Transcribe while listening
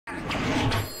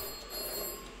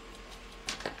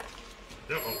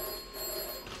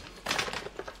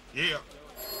Yeah.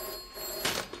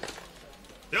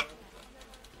 Yep.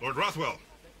 Lord Rothwell.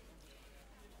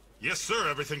 Yes, sir.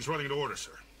 Everything's running to order,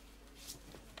 sir.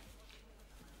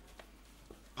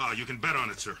 Ah, you can bet on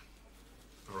it, sir.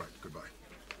 All right, goodbye.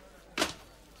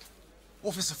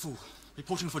 Officer Phoo,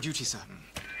 reporting for duty, sir.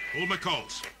 Hold my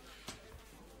calls.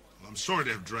 Well, I'm sorry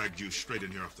to have dragged you straight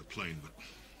in here off the plane, but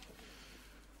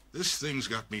this thing's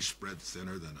got me spread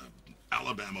thinner than an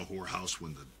Alabama whorehouse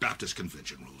when the Baptist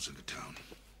convention rolls into town.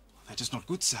 That is not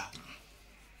good, sir.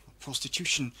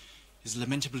 Prostitution is a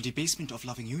lamentable debasement of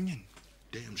loving union.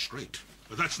 Damn straight.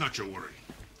 But that's not your worry.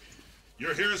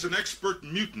 You're here as an expert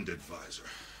mutant advisor.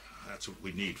 That's what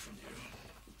we need from you.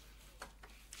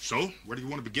 So, where do you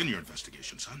want to begin your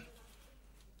investigation, son?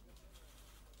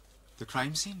 The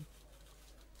crime scene?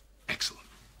 Excellent.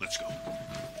 Let's go.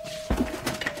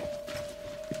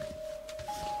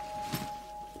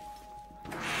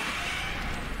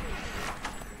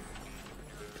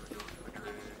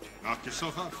 Knock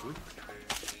yourself out, Phoo.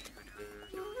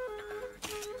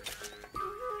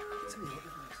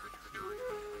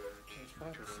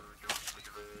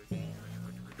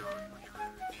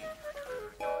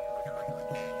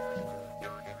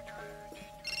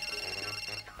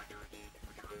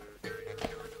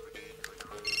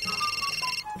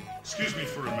 Excuse me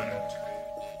for a minute.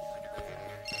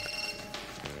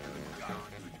 God,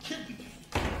 you're kidding me.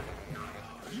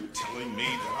 Are you telling me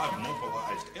that I've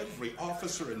mobilized every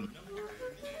officer in...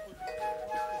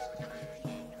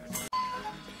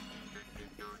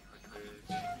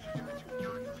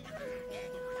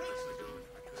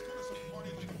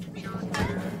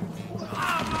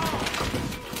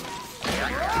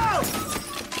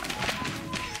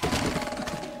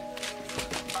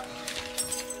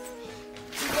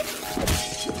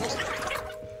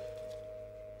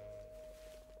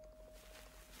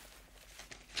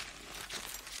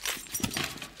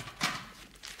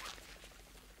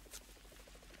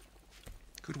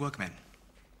 Good work, men.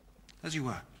 As you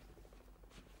were.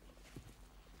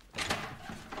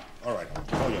 All right, I'll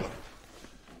call you later.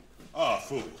 Ah,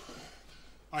 Phoo.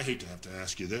 I hate to have to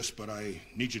ask you this, but I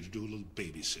need you to do a little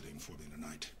babysitting for me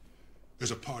tonight.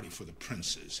 There's a party for the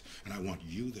princes, and I want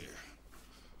you there.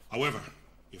 However,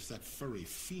 if that furry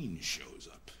fiend shows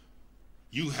up,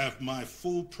 you have my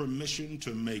full permission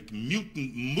to make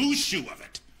mutant mooshu of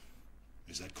it.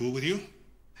 Is that cool with you?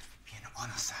 That would be an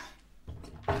honor, sir.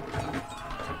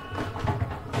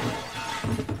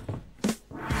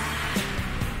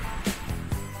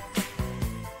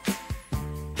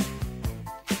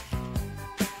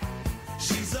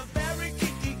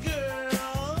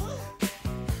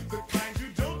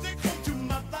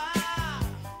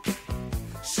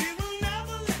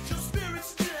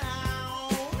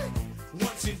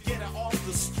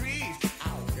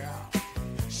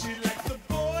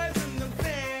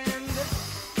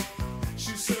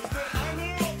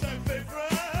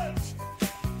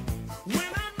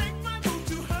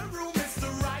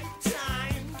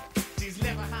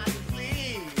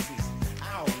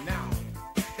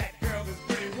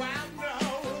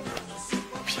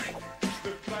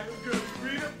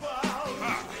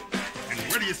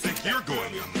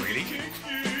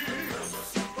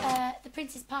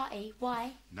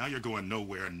 Why? Now you're going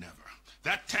nowhere never.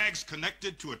 That tag's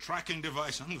connected to a tracking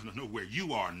device. I'm going to know where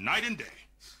you are night and day.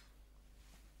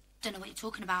 Don't know what you're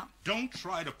talking about. Don't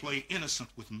try to play innocent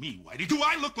with me, Whitey. Do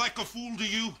I look like a fool to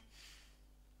you?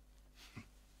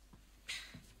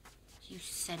 You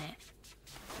said it.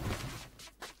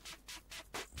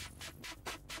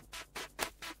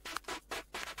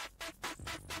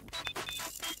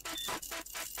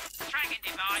 Tracking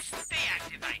device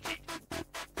deactivated.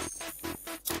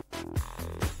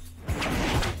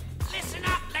 Listen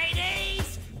up,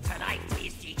 ladies! Tonight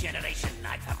is Degeneration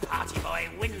Night for Party Boy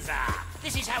Windsor.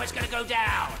 This is how it's going to go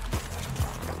down.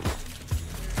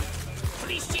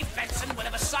 Police Chief Benson will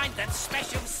have assigned them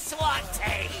special SWAT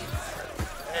team.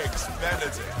 Eggs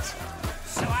Benedict.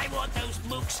 So I want those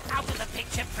mooks out of the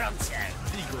picture pronto.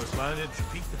 Eagles landed to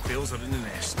peek the bills out in the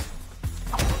nest.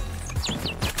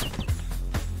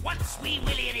 Once Wee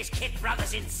Willie and his kid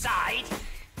brothers inside,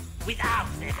 without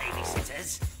their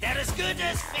babysitters, they're as good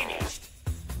as finished.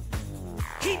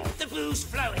 Keep the booze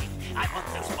flowing. I want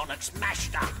those monarchs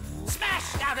mashed up,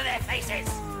 smashed out of their faces.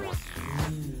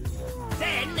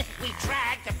 Then we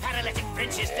drag the paralytic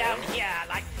princes down here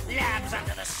like lambs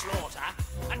under the slaughter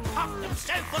and pop them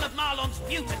so full of Marlon's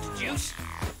mutant juice,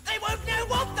 they won't know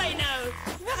what they know.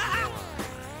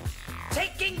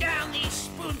 Taking down these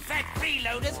spoon-fed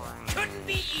freeloaders couldn't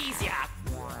be easier.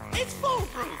 It's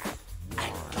foolproof.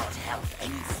 And God help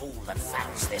any fool that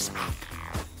fouls this up.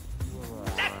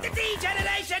 Let the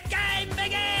degeneration game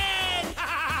begin!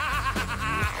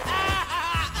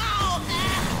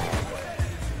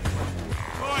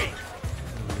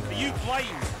 blind?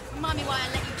 Remind me why I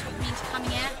let you talk me into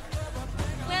coming here.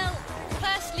 Well,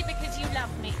 firstly because you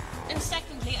love me, and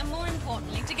secondly, and more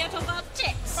importantly, to get off our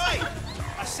tits. Hey!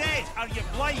 I said, are you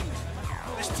blind?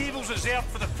 This table's reserved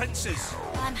for the princes.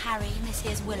 I'm Harry and this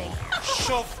here's Willie.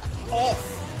 Shove off.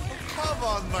 Come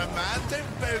on, my man. Don't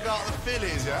bogart the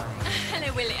fillies, yeah?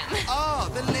 Hello, William.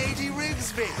 Ah, the Lady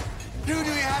Rigsby. Who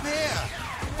do we have here?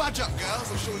 Budge up,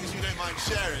 girls. I'm sure you don't mind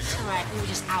sharing. All right, we were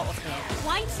just out of here.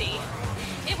 Whitey,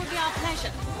 it would be our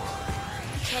pleasure.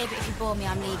 Okay, but if you bore me,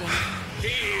 I'm leaving.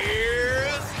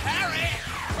 Here's Harry!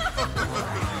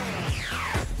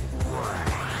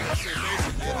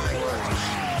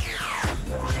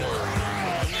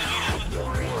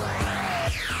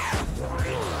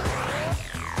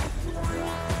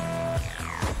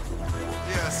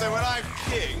 Yeah, so when I'm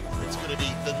king, it's going to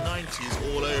be the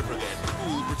 90s all over again.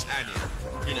 Cool Britannia.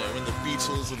 You know, when the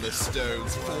Beatles and the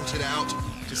Stones fought it out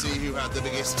to see who had the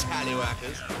biggest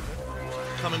tallywhackers.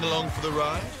 Coming along for the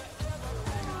ride?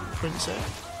 Princess?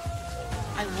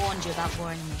 I warned you about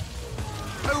boring me.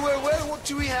 Oh, what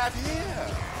do we have here?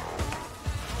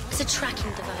 It's a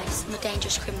tracking device. I'm a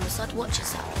dangerous criminal, so I'd watch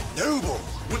yourself. Noble!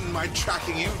 Wouldn't mind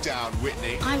tracking you down,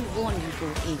 Whitney. I warn you,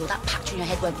 Bald Eagle, that patch on your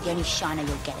head won't be the only shiner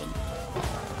you're getting.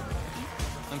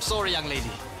 I'm sorry, young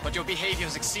lady, but your behavior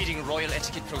is exceeding royal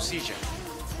etiquette procedure.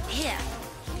 Here,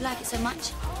 you like it so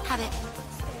much, have it.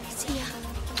 See ya.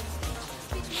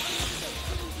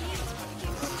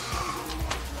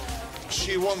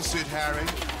 She wants it, Harry.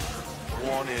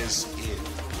 One is in.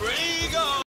 Regal!